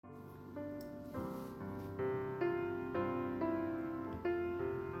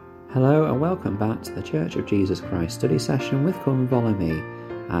Hello and welcome back to the Church of Jesus Christ study session with Come Follow Me.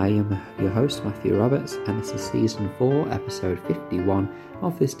 I am your host Matthew Roberts and this is Season 4, Episode 51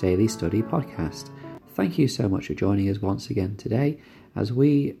 of this daily study podcast. Thank you so much for joining us once again today as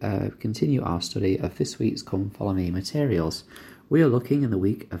we continue our study of this week's Come Follow Me materials. We are looking in the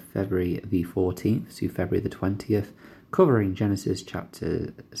week of February the 14th to February the 20th, covering Genesis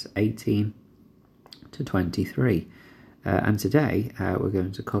chapters 18 to 23. And today we're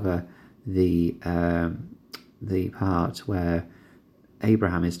going to cover the part where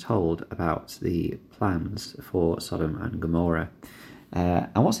Abraham is told about the plans for Sodom and Gomorrah.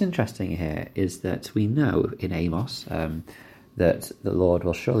 And what's interesting here is that we know in Amos that the Lord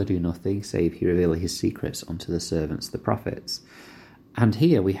will surely do nothing save he reveal his secrets unto the servants, the prophets. And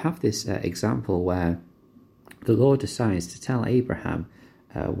here we have this example where the Lord decides to tell Abraham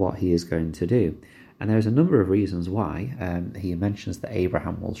what he is going to do. And there's a number of reasons why. He mentions that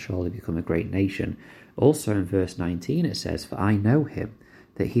Abraham will surely become a great nation. Also in verse 19 it says, "For I know him,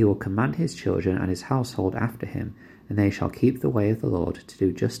 that he will command his children and his household after him, and they shall keep the way of the Lord to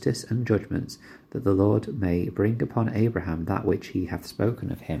do justice and judgments, that the Lord may bring upon Abraham that which he hath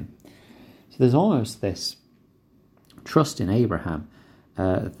spoken of him." So there's almost this trust in Abraham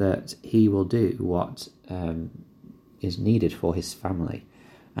that he will do what is needed for his family.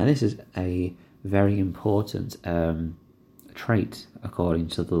 And this is a very important trait, according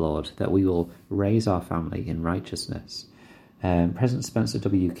to the Lord, that we will raise our family in righteousness. President Spencer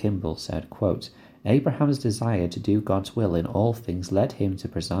W. Kimball said, quote, "Abraham's desire to do God's will in all things led him to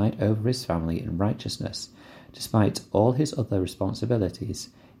preside over his family in righteousness. Despite all his other responsibilities,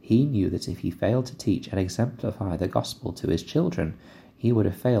 he knew that if he failed to teach and exemplify the gospel to his children, he would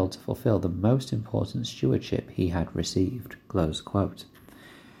have failed to fulfill the most important stewardship he had received." Close quote.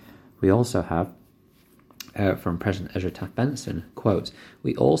 We also have, from President Ezra Taft Benson, quote,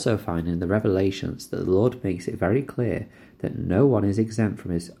 "We also find in the Revelations that the Lord makes it very clear that no one is exempt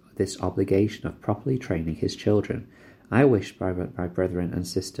from this obligation of properly training his children. I wish, my brethren and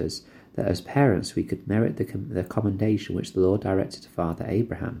sisters, that as parents we could merit the commendation which the Lord directed to Father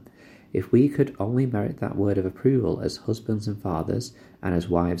Abraham. If we could only merit that word of approval as husbands and fathers, and as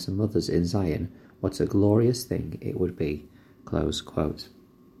wives and mothers in Zion, what a glorious thing it would be." Close quote.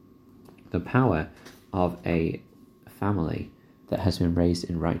 The power of a family that has been raised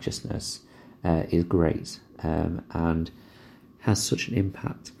in righteousness is great and has such an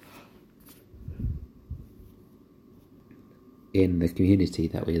impact in the community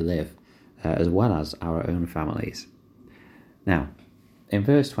that we live, as well as our own families. Now, in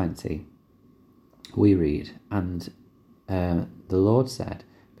verse 20, we read, "And the Lord said,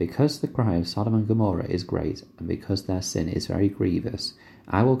 because the cry of Sodom and Gomorrah is great, and because their sin is very grievous,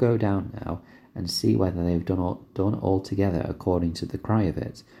 I will go down now and see whether they have done altogether according to the cry of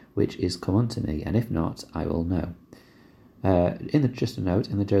it, which is come unto me, and if not, I will know." Just a note,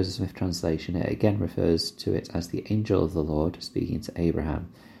 in the Joseph Smith translation, it again refers to it as the angel of the Lord speaking to Abraham,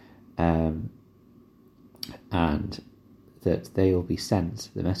 and that they will be sent,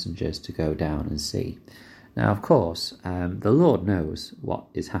 the messengers, to go down and see. Now, of course, the Lord knows what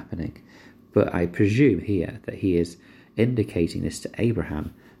is happening, but I presume here that he is indicating this to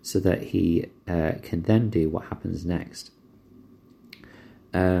Abraham so that he can then do what happens next.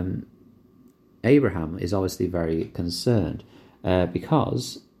 Abraham is obviously very concerned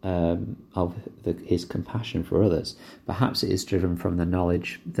because of his compassion for others. Perhaps it is driven from the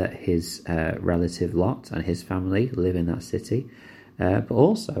knowledge that his relative Lot and his family live in that city, but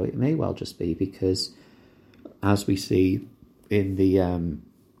also it may well just be because, as we see in the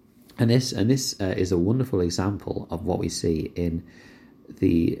and this is a wonderful example of what we see in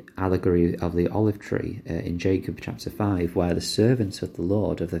the allegory of the olive tree in Jacob chapter 5, where the servant of the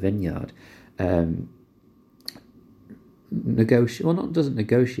Lord of the vineyard doesn't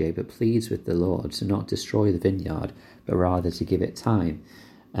negotiate, but pleads with the Lord to not destroy the vineyard, but rather to give it time.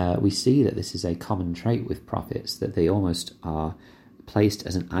 We see that this is a common trait with prophets, that they almost are placed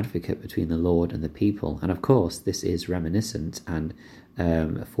as an advocate between the Lord and the people. And of course, this is reminiscent and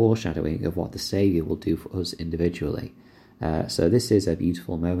a foreshadowing of what the Saviour will do for us individually. So this is a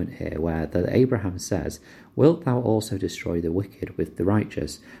beautiful moment here where Abraham says, "Wilt thou also destroy the wicked with the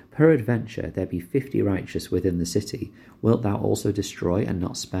righteous? Peradventure there be 50 righteous within the city. Wilt thou also destroy and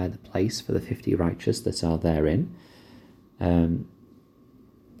not spare the place for the 50 righteous that are therein?"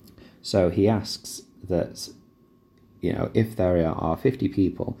 So he asks that, if there are 50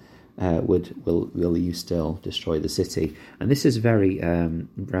 people, will you still destroy the city? And this is very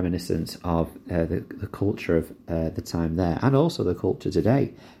reminiscent of the culture of the time there, and also the culture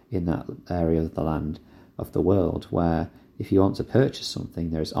today in that area of the land of the world, where if you want to purchase something,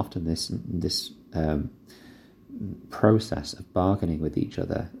 there's often this process of bargaining with each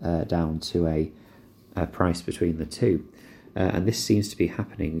other down to a price between the two. And this seems to be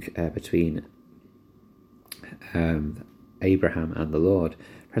happening between Abraham and the Lord.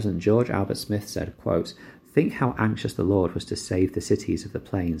 President George Albert Smith said, quote, "Think how anxious the Lord was to save the cities of the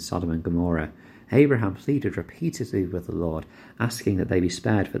plain, Sodom and Gomorrah. Abraham pleaded repeatedly with the Lord, asking that they be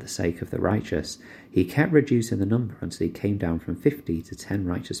spared for the sake of the righteous. He kept reducing the number until he came down from 50 to 10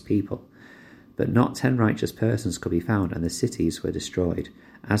 righteous people. But not 10 righteous persons could be found, and the cities were destroyed,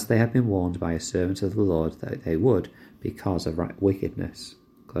 as they had been warned by a servant of the Lord that they would, because of wickedness."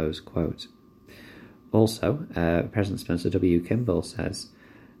 Close quote. Also, President Spencer W. Kimball says,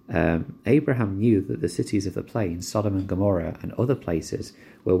 Abraham knew that the cities of the plain, Sodom and Gomorrah, and other places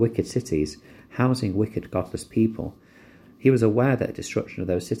were wicked cities, housing wicked, godless people. He was aware that destruction of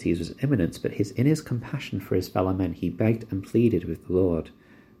those cities was imminent, but in his compassion for his fellow men, he begged and pleaded with the Lord.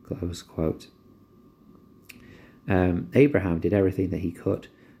 Close quote. Abraham did everything that he could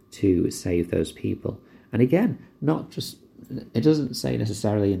to save those people. And again, it doesn't say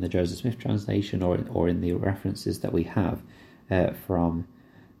necessarily in the Joseph Smith translation or in the references that we have from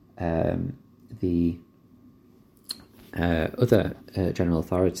the other general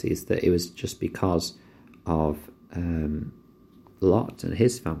authorities that it was just because of Lot and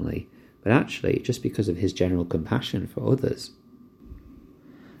his family, but actually just because of his general compassion for others.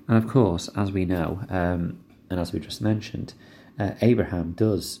 And of course, as we know, and as we just mentioned, Abraham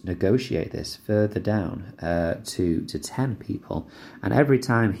does negotiate this further down to 10 people, and every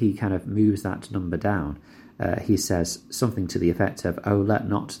time he kind of moves that number down, he says something to the effect of, "Oh, let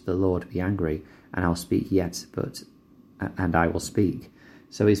not the Lord be angry, and I'll speak yet, and I will speak."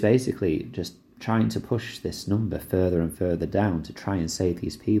 So he's basically just trying to push this number further and further down to try and save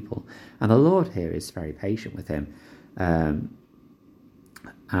these people. And the Lord here is very patient with him.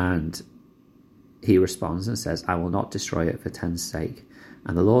 And he responds and says, "I will not destroy it for 10's sake."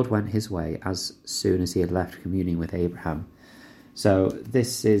 And the Lord went his way as soon as he had left communing with Abraham. So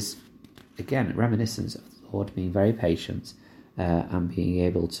this is, again, reminiscence of the Lord being very patient and being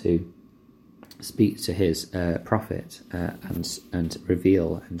able to speak to his prophet and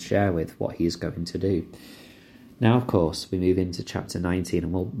reveal and share with what he's going to do. Now, of course, we move into chapter 19,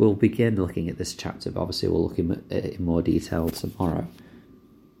 and we'll begin looking at this chapter, but obviously we'll look in more detail tomorrow.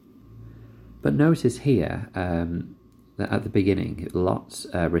 But notice here that at the beginning, Lot's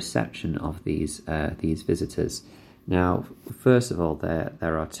reception of these visitors. Now, first of all,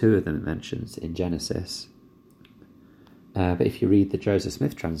 there are two of them mentioned in Genesis. But if you read the Joseph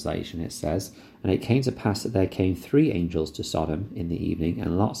Smith translation, it says, "And it came to pass that there came 3 angels to Sodom in the evening,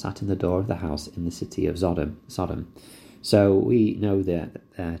 and Lot sat in the door of the house in the city of Sodom." So we know there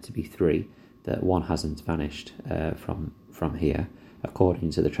to be 3, that one hasn't vanished from here, according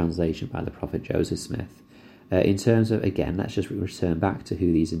to the translation by the prophet Joseph Smith. In terms of, again, let's just return back to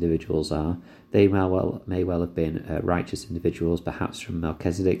who these individuals are. They may well have been righteous individuals, perhaps from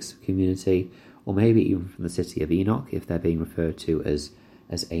Melchizedek's community, or maybe even from the city of Enoch, if they're being referred to as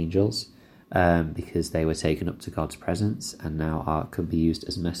angels, because they were taken up to God's presence and now can be used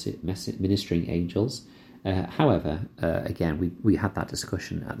as ministering angels. However, again, we had that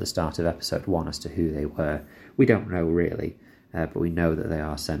discussion at the start of episode 1 as to who they were. We don't know really, but we know that they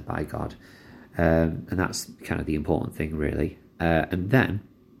are sent by God. And that's kind of the important thing, really. And then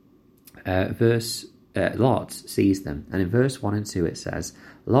Lot sees them, and in verse 1 and 2 it says,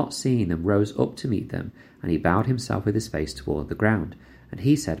 "Lot, seeing them, rose up to meet them, and he bowed himself with his face toward the ground. And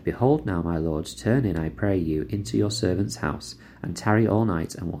he said, Behold now, my lords, turn in, I pray you, into your servant's house, and tarry all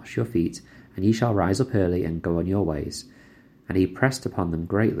night, and wash your feet, and ye shall rise up early, and go on your ways. And he pressed upon them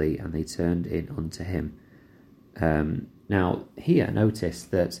greatly, and they turned in unto him." Now, here, notice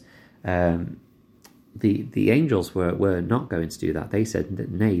that the angels were not going to do that. They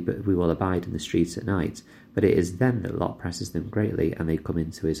said, "Nay, but we will abide in the streets at night." But it is then that Lot presses them greatly, and they come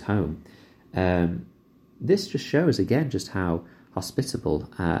into his home. This just shows, again, just how hospitable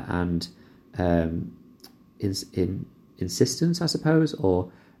and insistent, I suppose,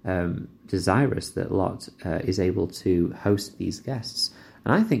 or desirous that Lot is able to host these guests.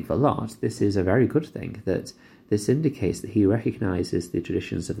 And I think for Lot, this is a very good thing, that this indicates that he recognises the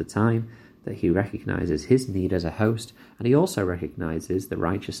traditions of the time, that he recognises his need as a host, and he also recognises the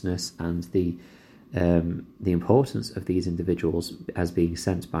righteousness and the importance of these individuals as being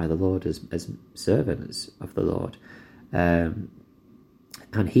sent by the Lord as servants of the Lord.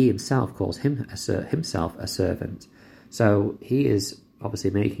 And he himself calls himself a servant. So he is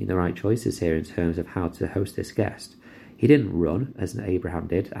obviously making the right choices here in terms of how to host this guest. He didn't run as Abraham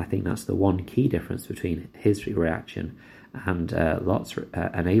did. I think that's the one key difference between his reaction and Lot's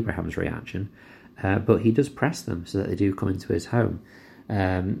and Abraham's reaction, but he does press them so that they do come into his home.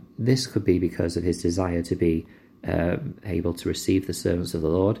 This could be because of his desire to be able to receive the servants of the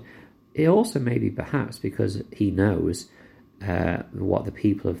Lord. It also may be perhaps because he knows what the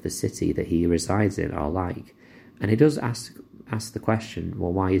people of the city that he resides in are like. And he does ask the question,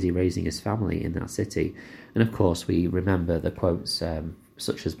 well, why is he raising his family in that city? And of course, we remember the quotes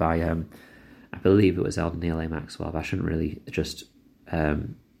such as by, I believe it was Elder Neil A. Maxwell. I shouldn't really just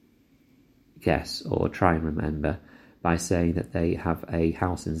guess or try and remember, by saying that they have a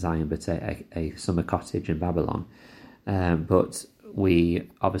house in Zion but a summer cottage in Babylon. But we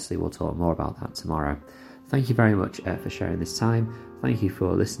obviously will talk more about that tomorrow. Thank you very much for sharing this time. Thank you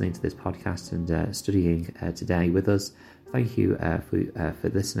for listening to this podcast and studying today with us. Thank you for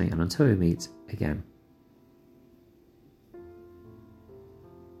listening, and until we meet again,